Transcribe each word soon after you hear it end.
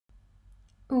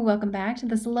Welcome back to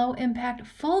this low impact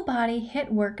full body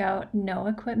HIIT workout. No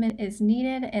equipment is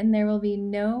needed and there will be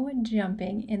no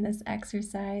jumping in this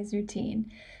exercise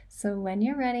routine. So when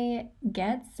you're ready,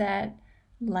 get set,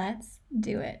 let's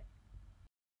do it.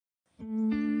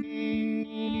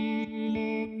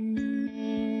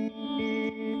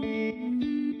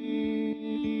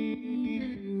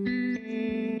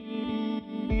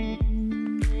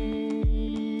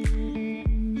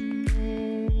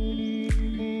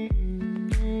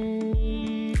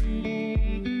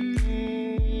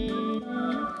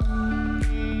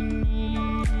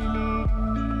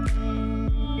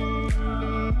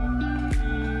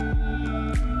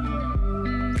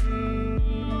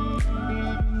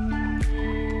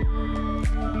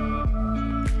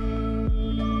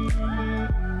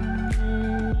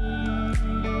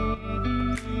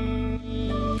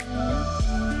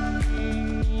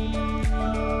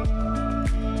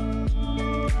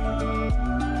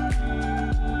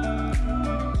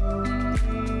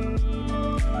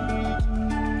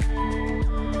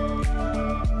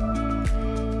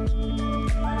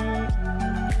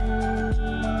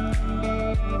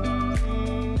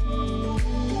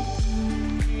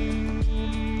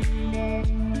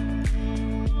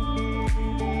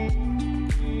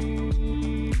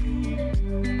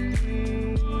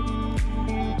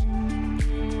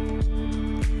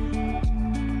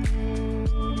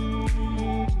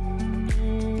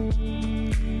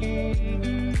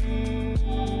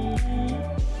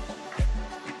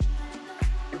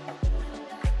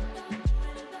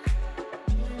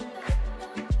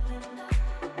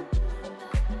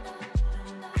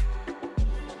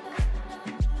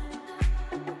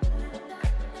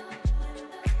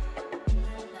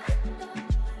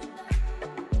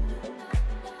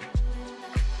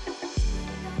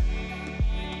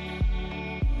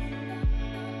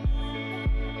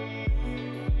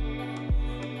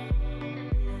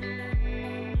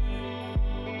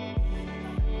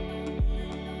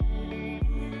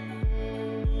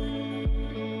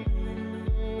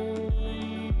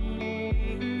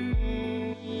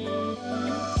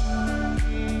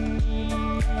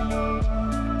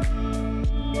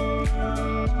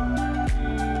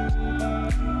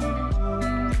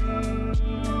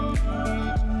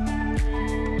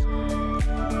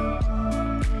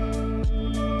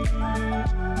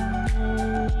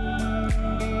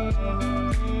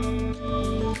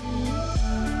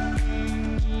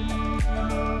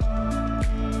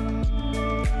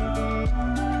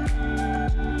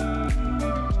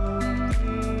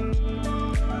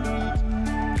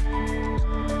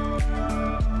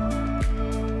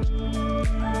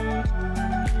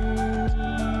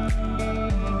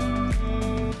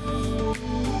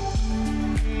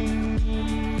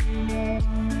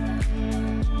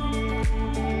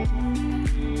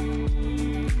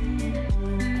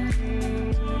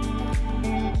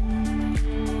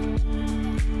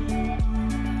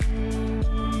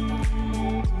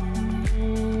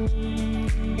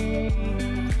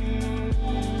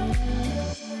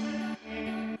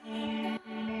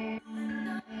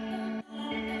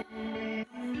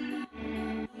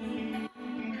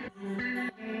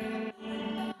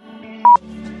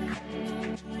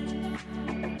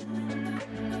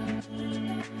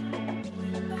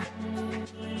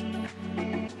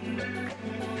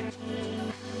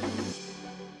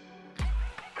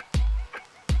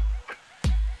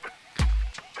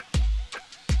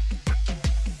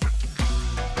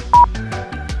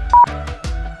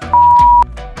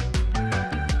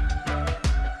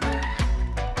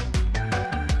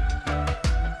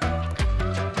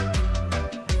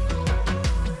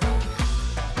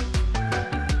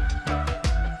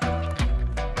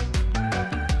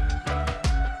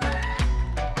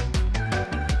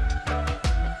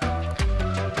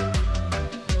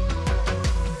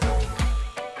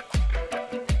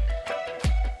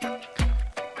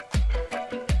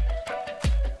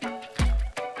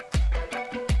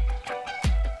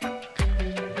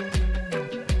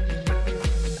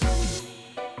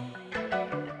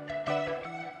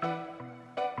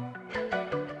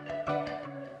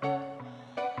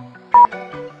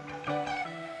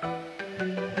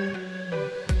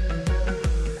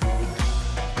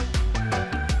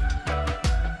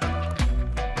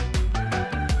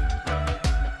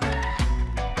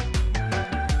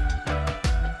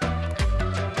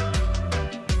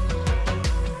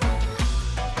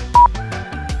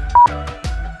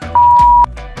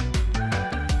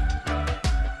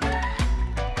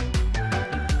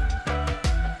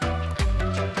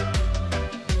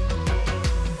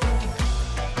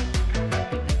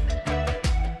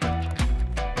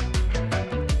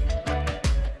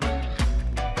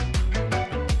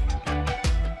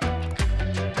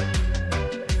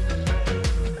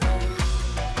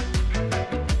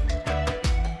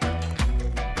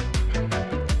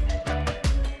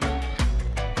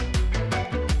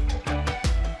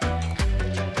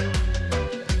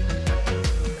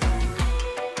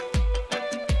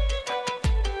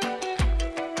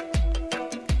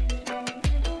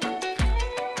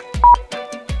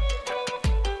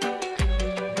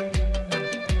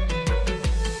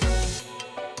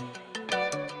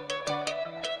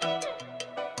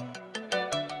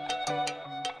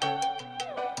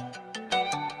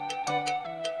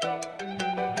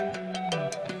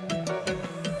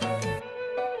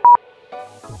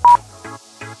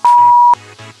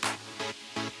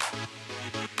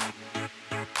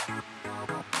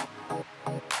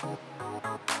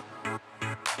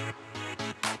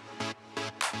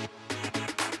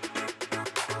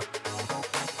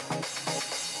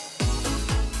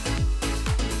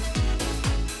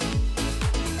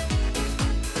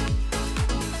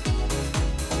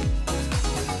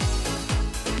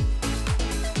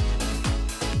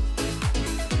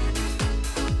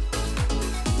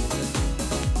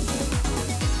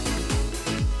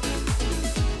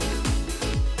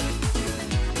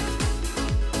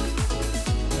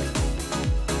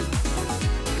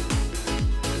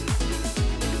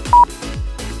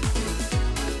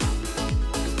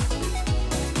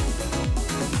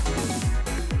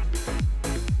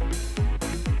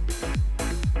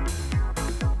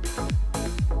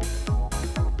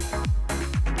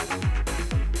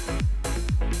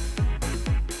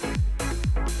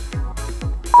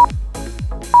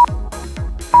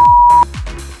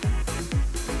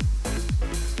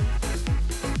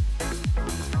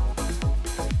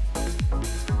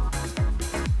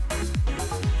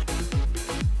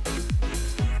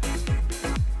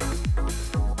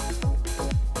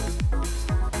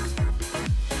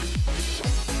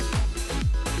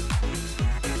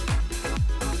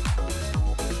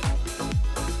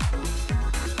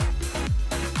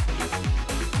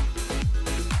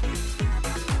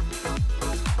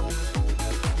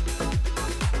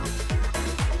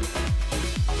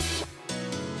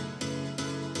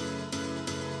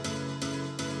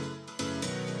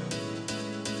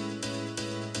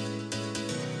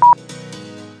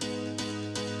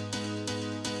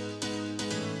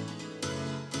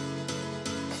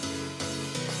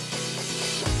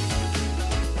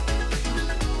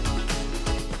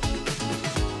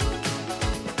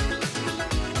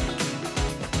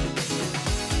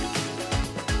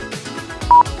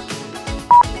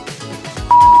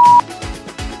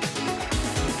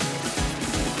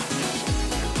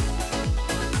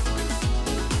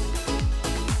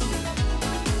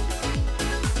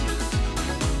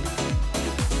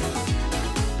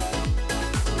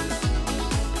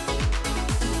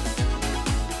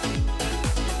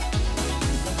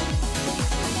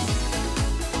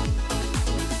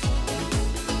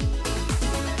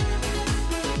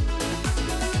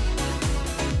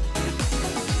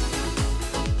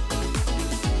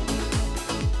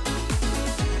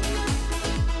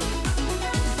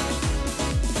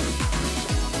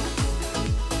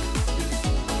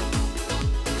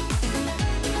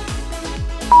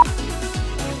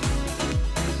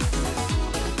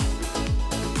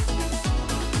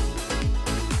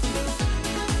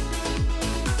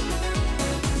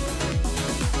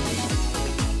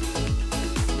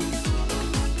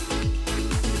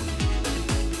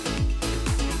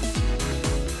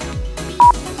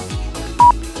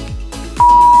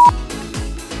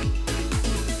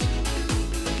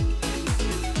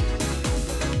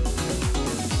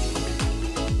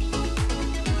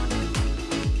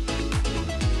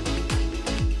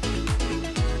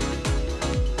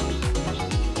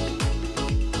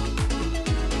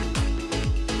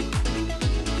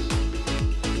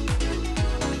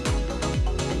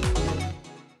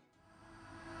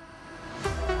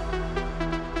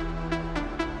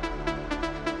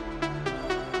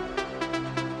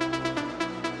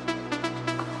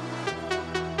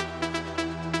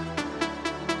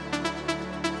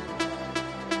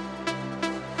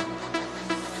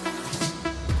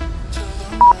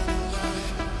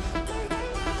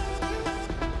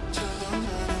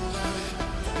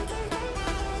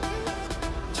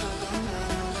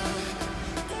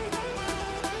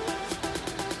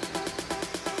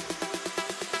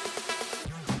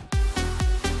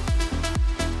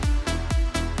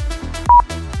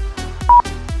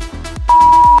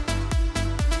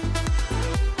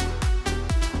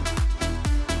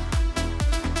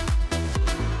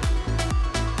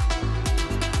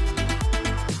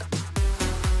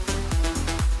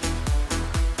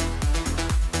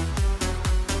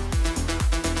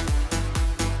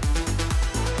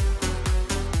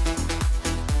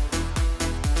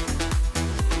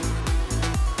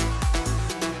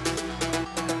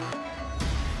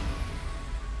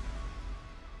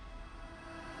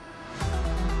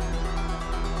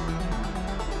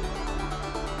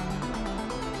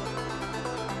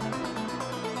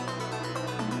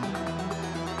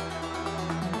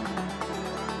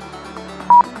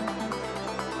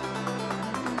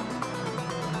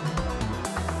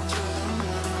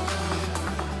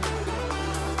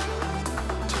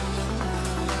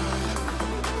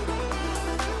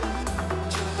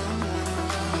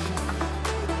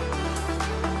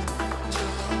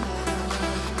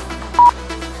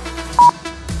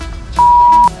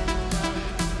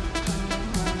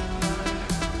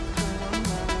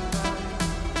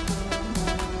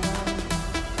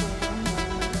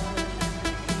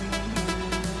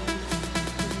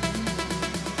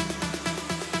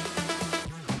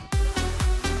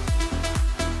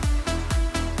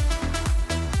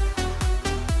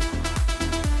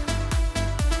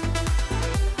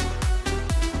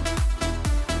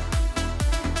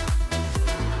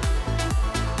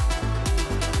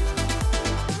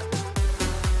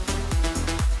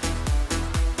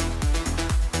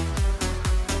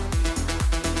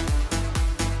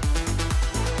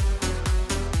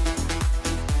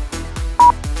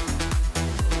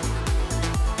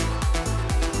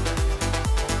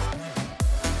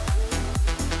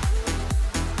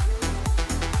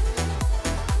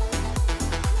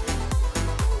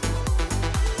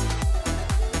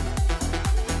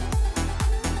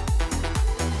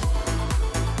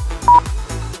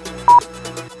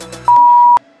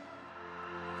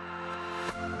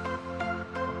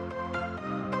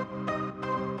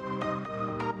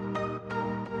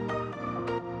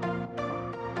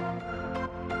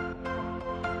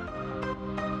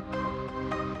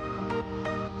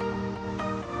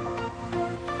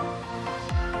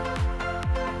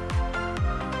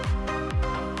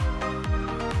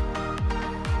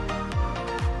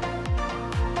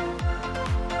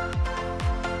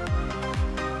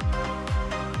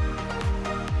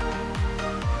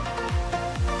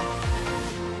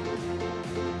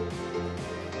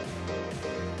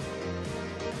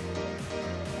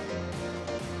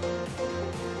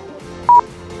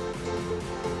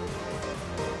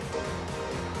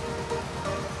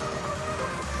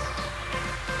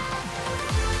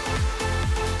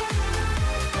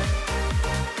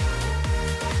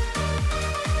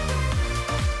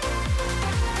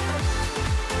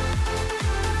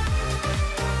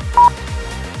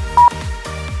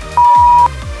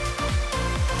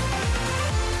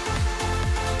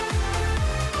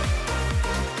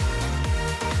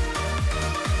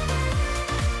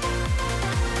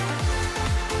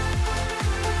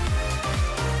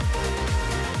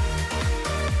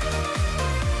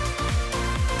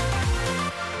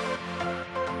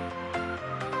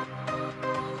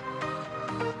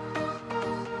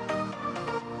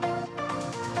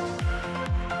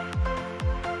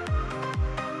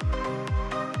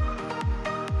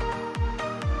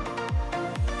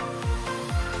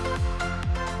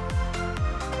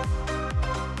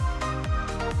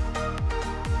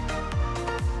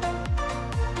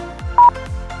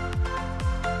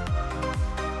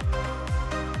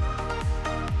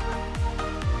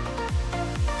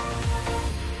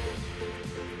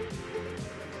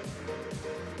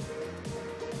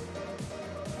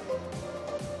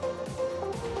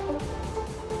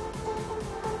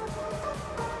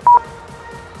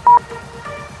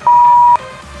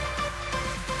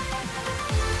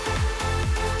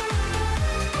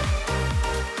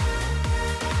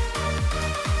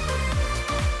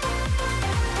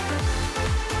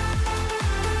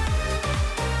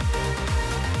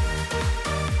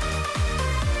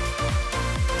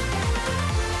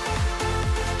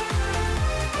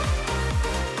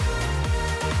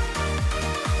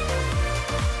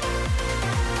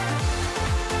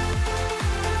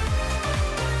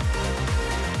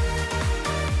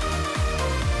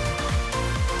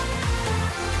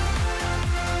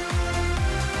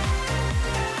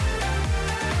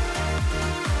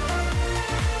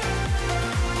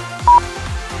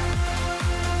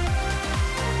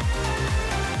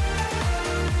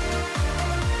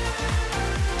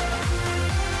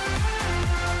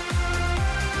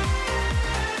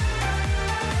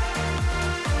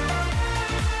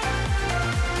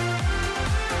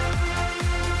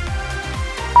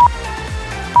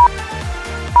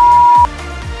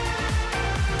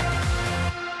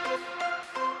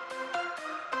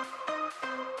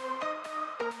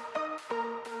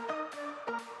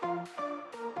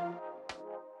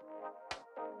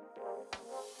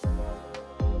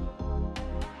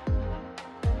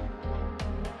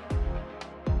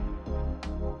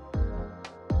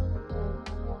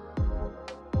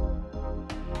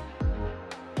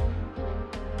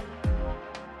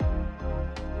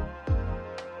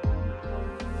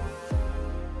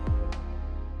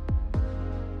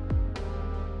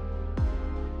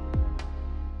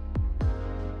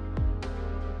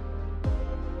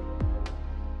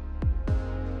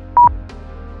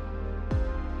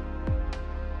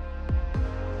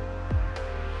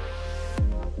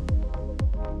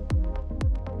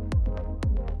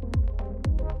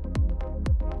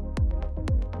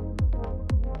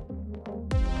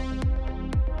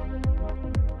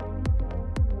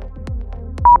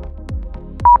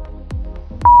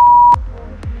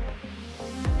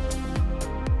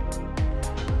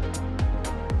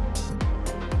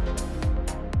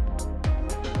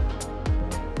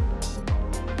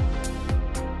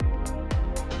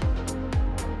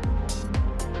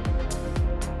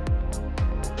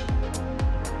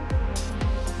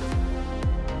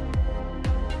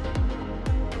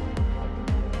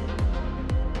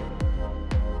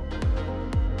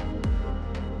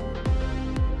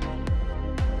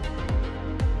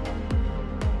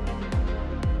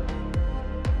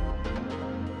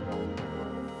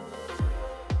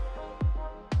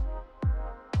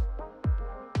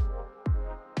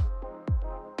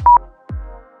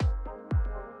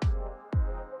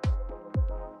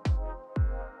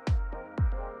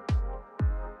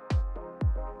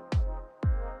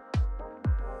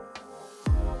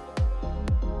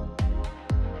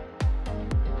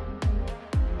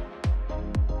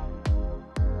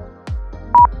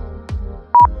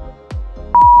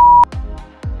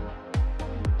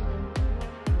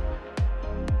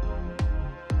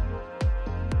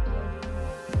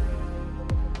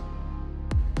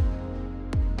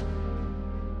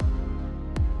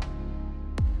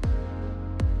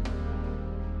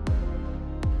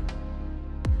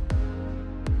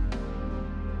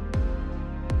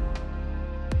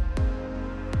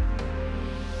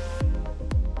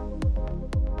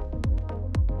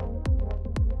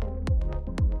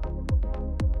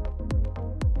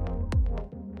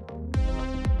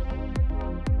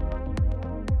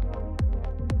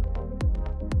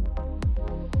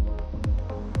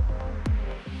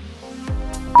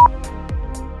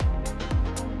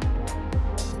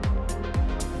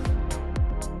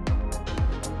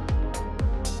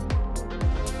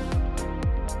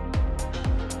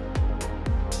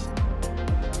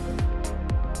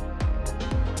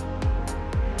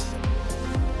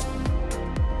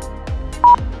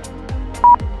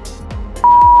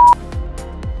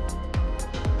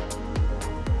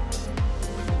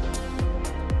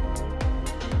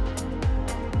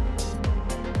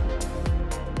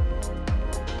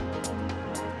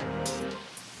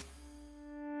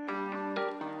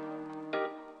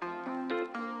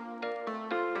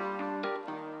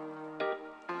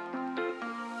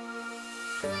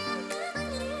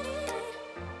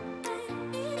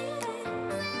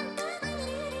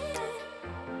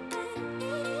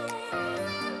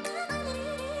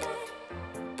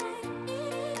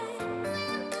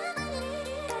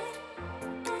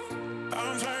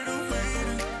 I'm tired of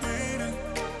waiting, waiting.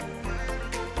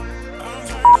 I'm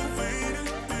tired of waiting,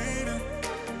 waiting.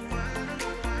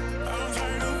 I'm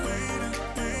tired of waiting,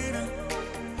 waiting.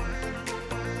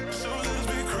 So let's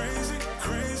be crazy,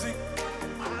 crazy.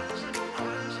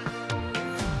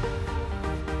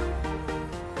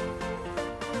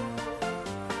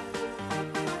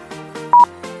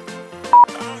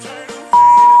 I'm tired of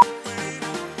waiting,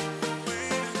 waiting,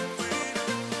 waiting,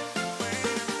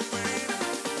 waiting,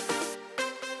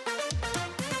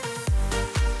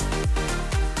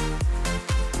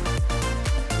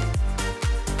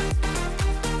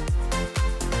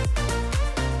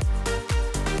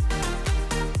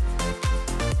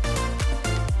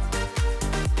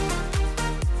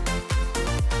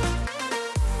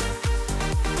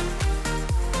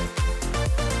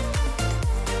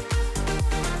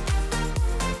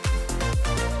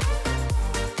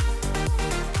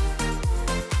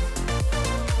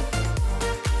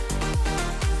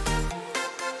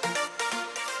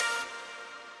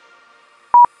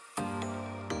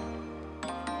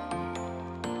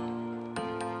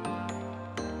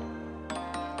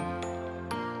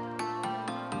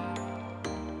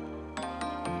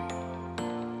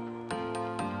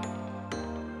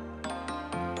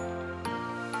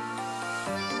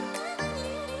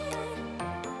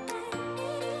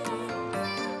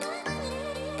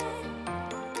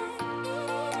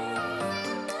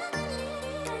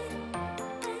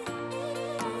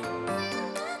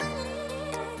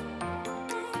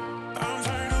 I'm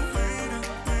tired of waiting,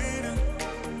 waiting.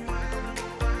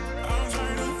 I'm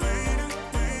tired of waiting,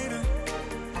 waiting.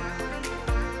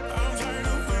 I'm tired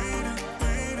of waiting,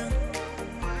 waiting.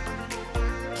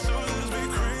 So let's be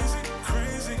crazy,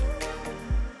 crazy.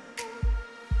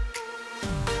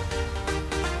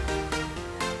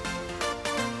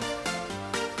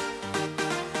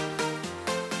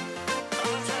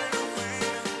 I'm tired of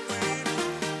waiting, waiting,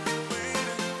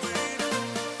 waiting, waiting,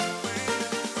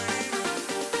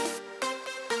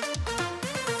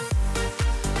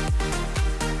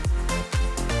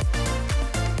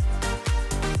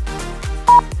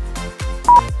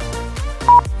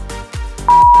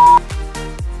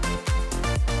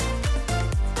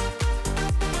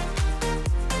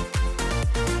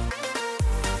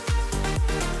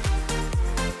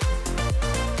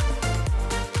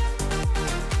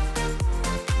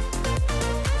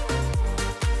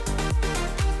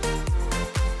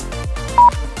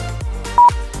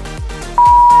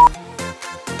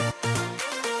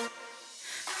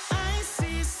 I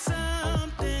see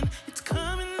something, it's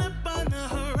coming up on the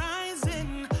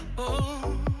horizon.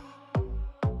 Oh,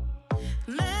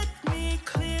 let me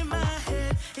clear my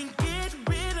head and get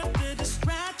rid of the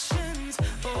distractions.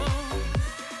 Oh,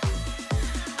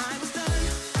 I was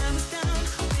down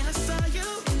when I saw you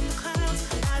in the clouds.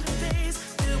 Out of phase,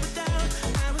 filled with doubt.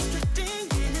 I was drifting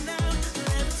in and out,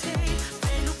 levitate,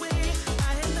 fade away.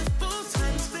 I had left full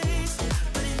time and space,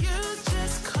 but you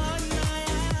just caught my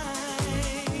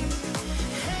eye.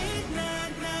 Hey, nah,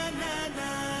 nah, nah,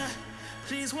 nah.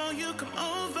 Please won't you come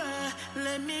over?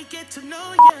 Let me get to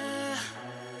know ya.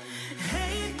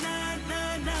 Hey, nah,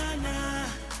 nah, nah, nah.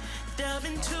 Delve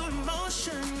into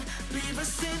emotion. Leave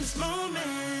us in this moment.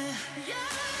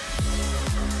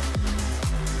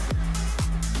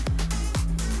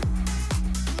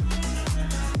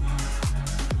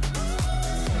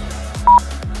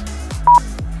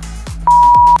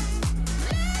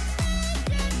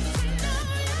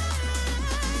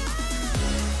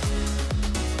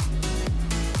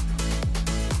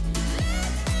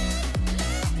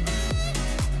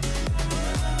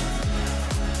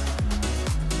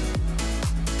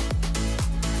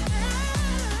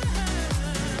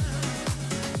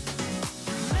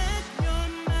 Let your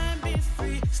mind be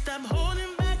free. Stop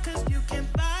holding back, 'cause you can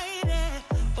fight it.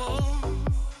 Oh,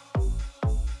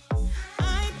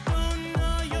 I don't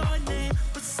know your name,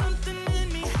 but something in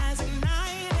me has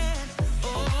ignited.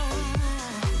 Oh,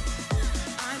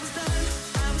 I was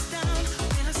down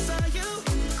when I saw you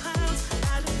in the clouds.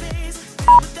 Out of phase,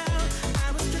 filled with doubt. I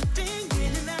was drifting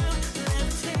in and out,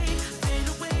 levitate, fade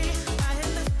away. I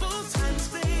had left full time and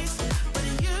space, but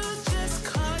you just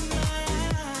caught my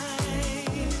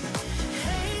eye.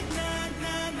 Hey, nah,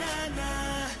 nah, nah,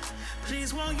 nah.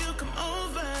 Please won't you come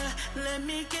over? Let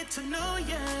me get to know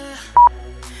ya.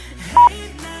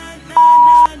 Hey, nah, nah,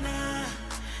 nah, nah.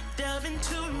 Delve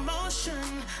into emotion.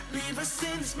 Leave us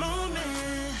in this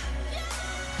moment.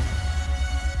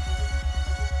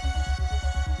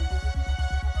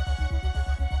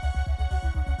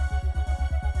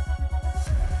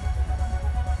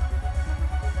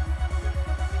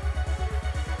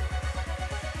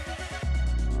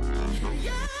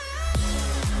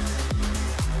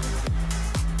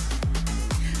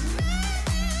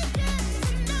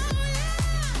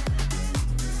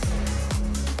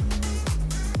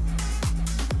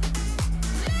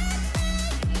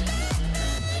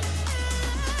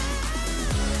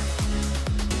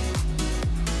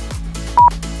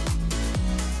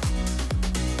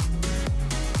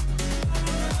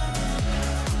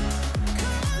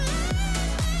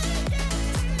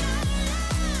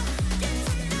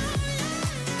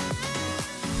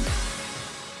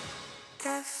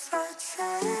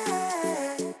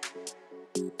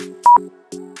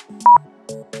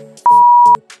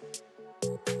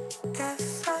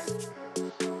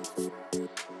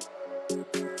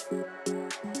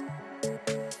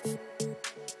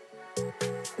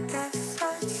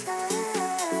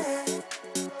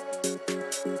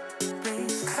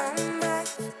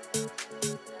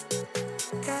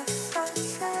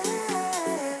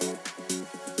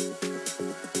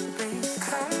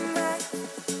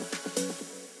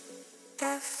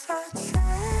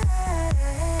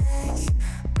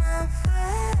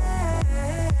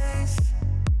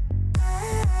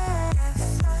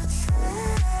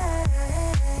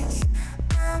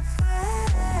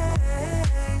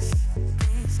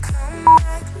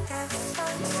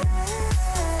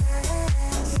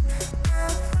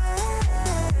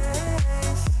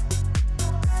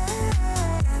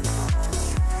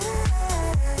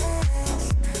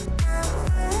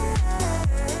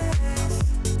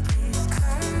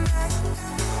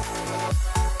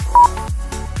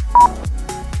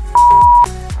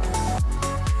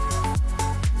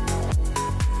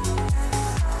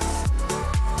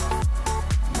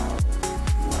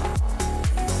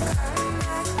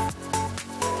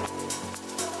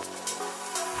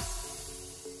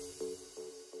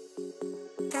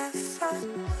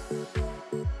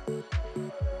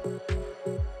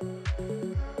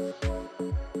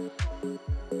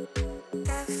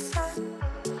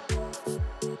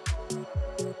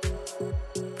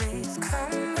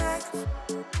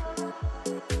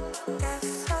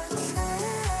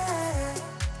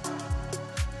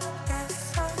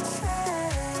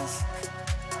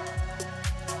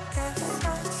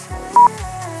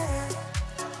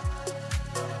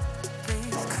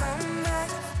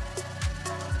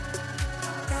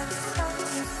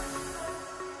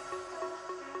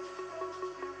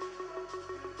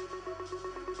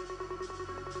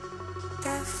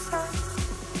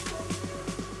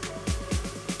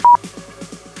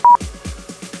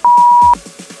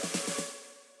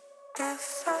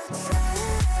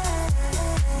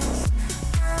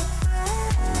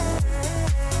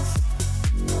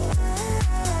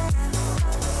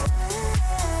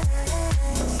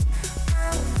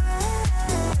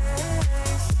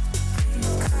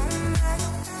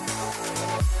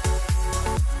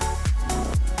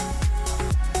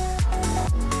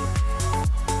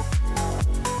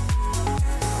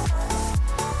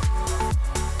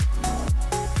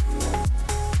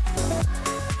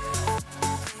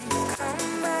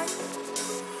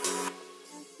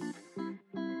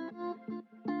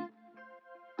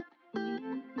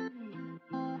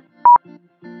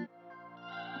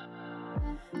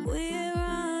 We're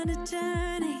on a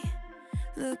journey,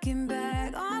 looking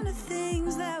back on the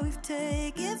things that we've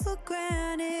taken for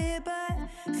granted, but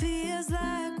feels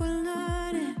like we're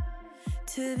learning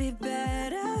to be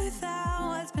better without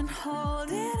what's been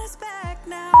holding us back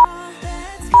now.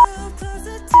 Let's move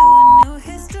closer to a new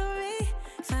history,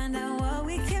 find out what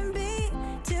we can be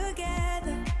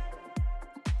together.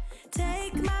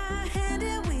 Take my hand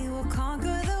and we will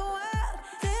conquer the world.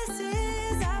 This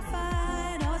is our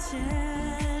final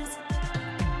chance.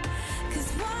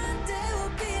 'Cause one day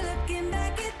we'll be looking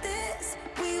back at this.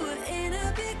 We were in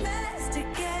a big mess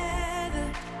together.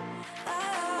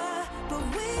 But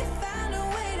we found a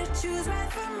way to choose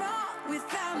right from wrong. We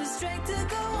found the strength to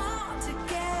go on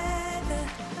together.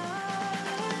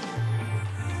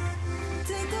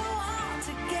 To go on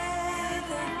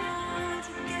together.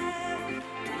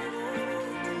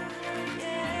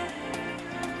 Yeah.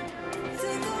 To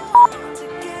go on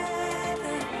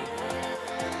together.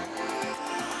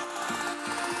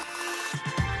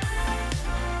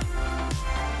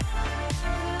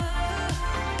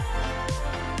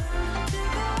 To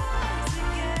go on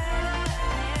together.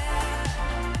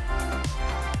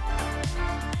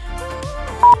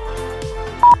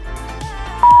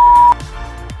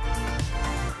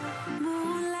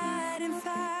 Moonlight and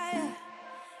fire,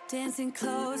 dancing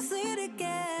closely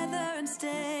together and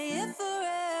staying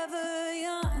forever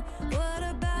young. What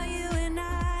about you and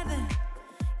I then?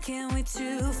 Can we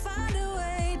two find a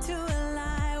way to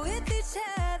align with each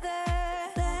other?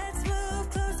 Let's move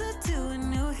closer to a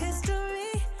new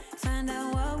history, find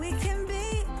out what we can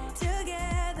be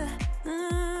together.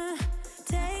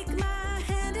 Take my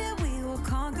hand and we will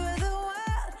conquer the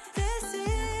world. This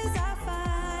is our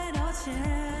final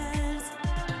chance.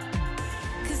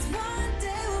 'Cause one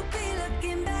day we'll be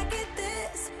looking back at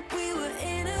this. We were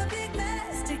in a big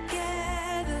mess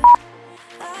together.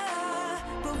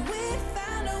 But we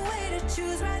found a way to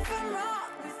choose right from wrong.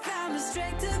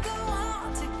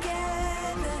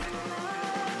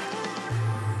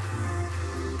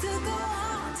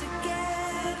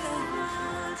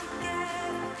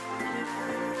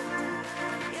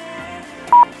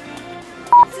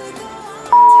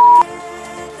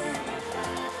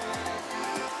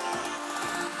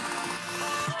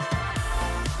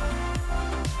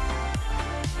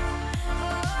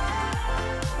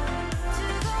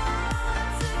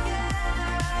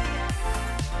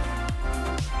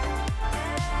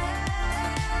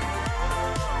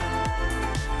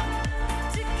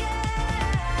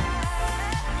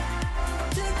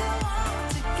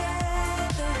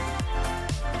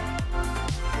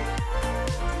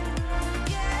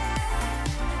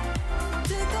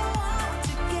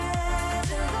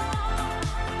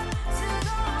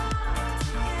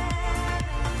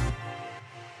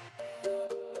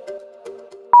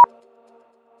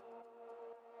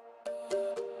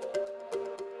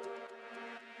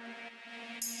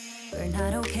 you're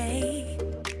not okay.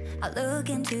 I look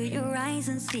into your eyes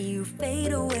and see you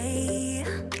fade away.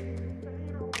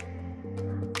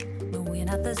 But we're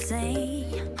not the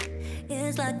same.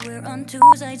 It's like we're on two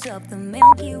sides of the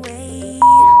Milky Way.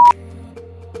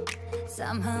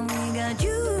 Somehow we got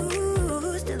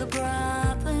used to the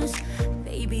problems.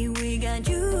 Baby, we got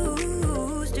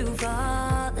used to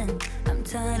falling. I'm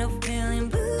tired of feeling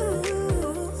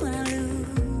blue when I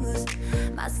lose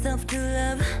myself to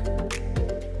love.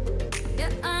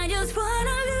 Yeah, I just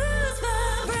wanna lose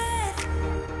my breath.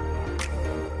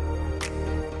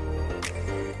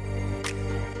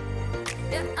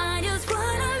 Yeah, I just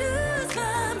wanna lose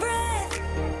my breath.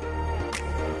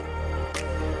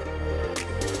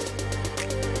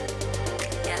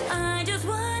 Yeah, I just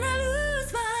wanna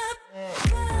lose my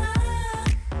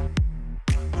breath.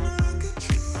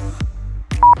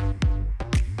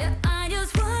 Yeah, I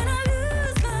just wanna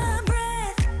lose my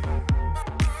breath.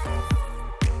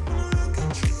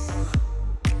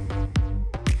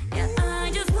 Yeah,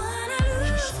 I just wanna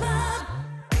lose my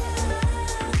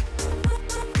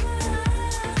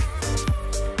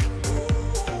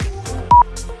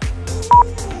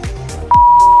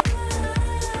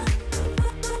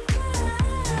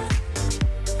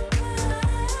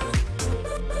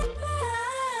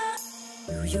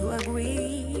Do you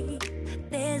agree?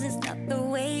 This is not the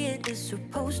way it is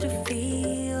supposed to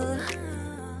feel.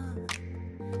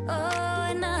 Oh,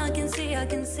 and I can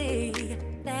see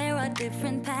there are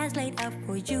different paths laid out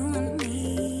for you and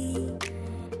me.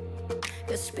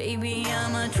 'Cause baby,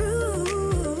 I'm a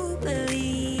true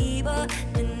believer,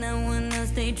 and I wanna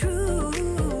stay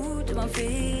true to my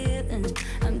feelings.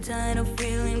 I'm tired of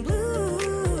feeling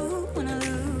blue when I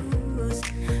lose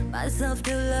myself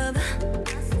to love.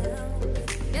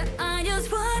 Yeah, I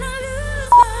just wanna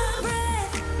lose my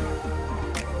breath.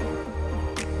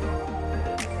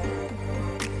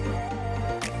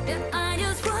 Yeah, I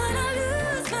just wanna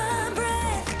lose my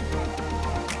breath.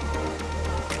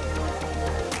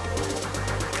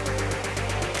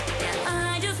 Yeah,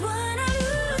 I just wanna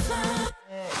lose my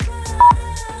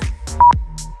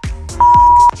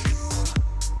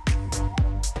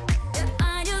Yeah,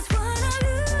 I just wanna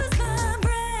lose my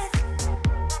breath.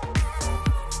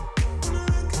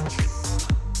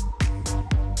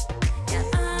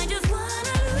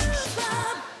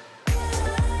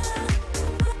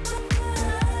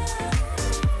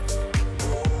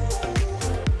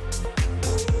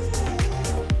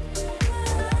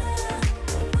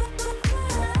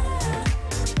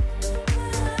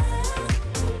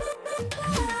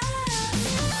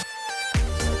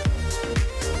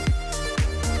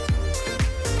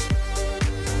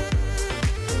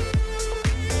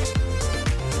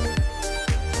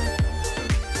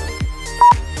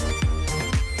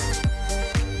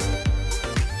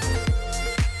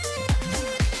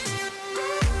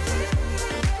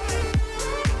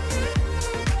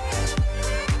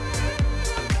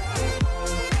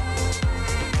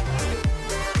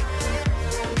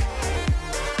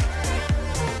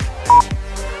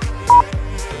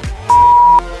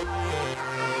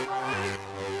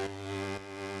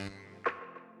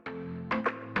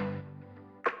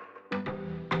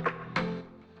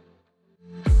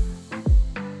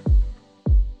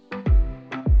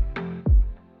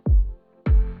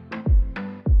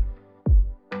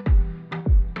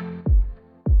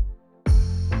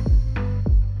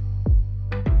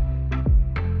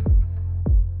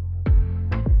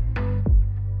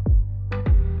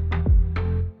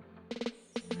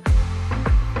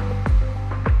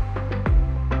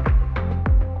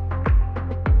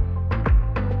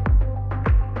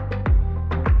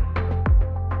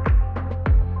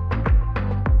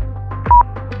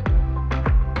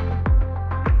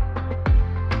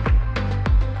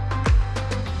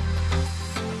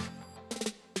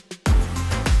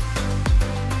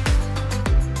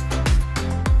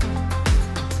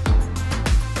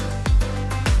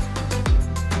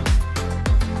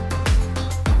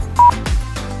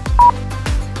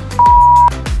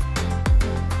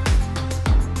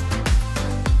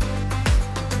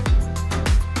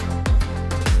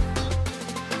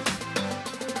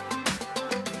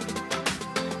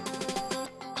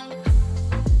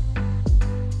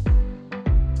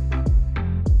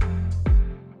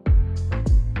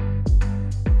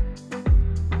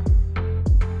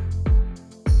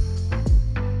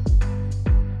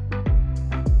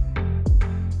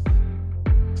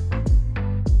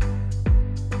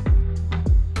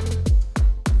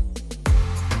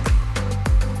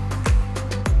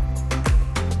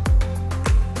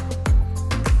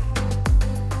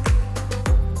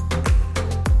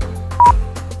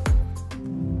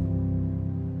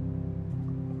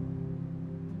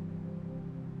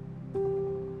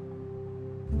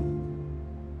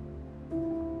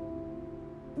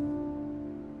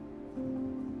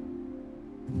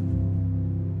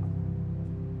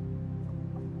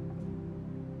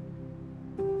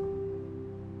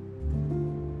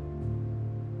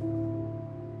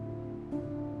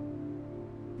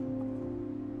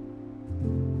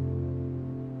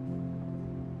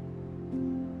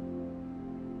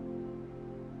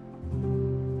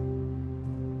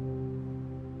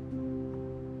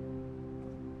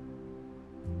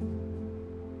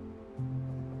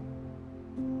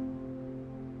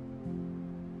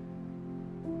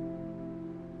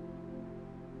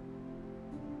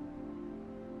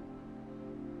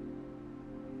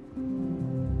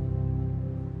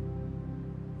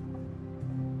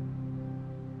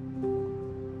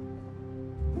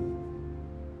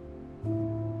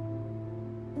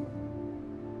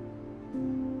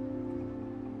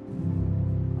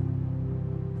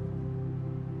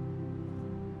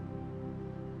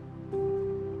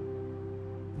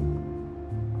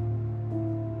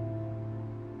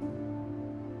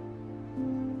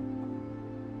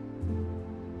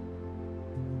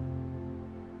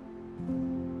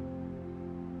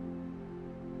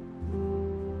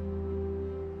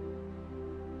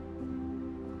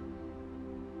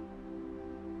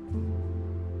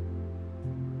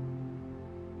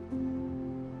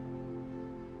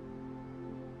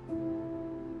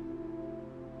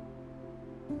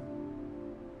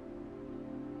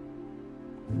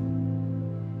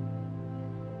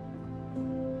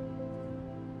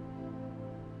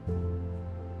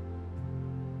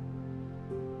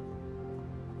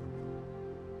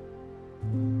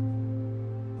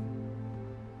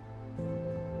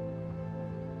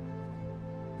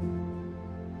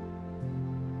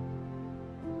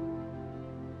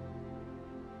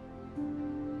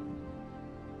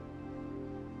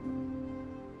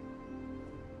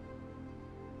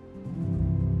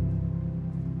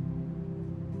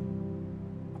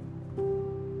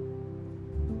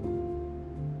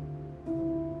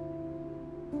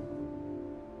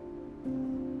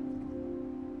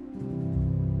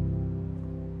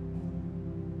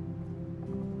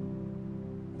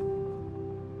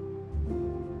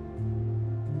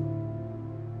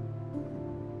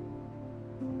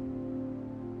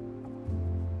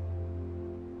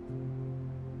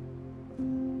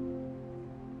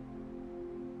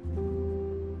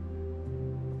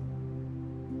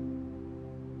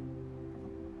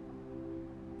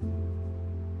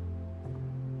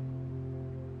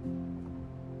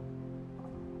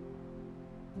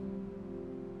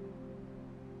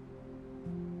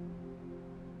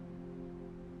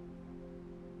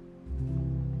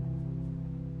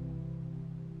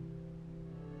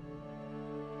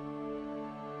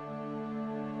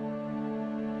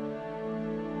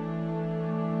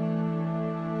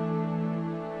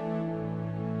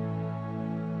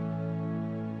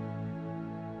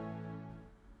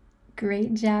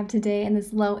 Great job today in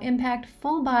this low impact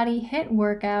full body HIIT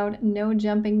workout. No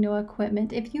jumping, no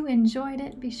equipment. If you enjoyed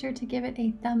it, be sure to give it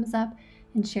a thumbs up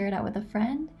and share it out with a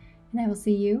friend. And I will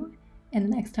see you in the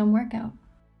next home workout.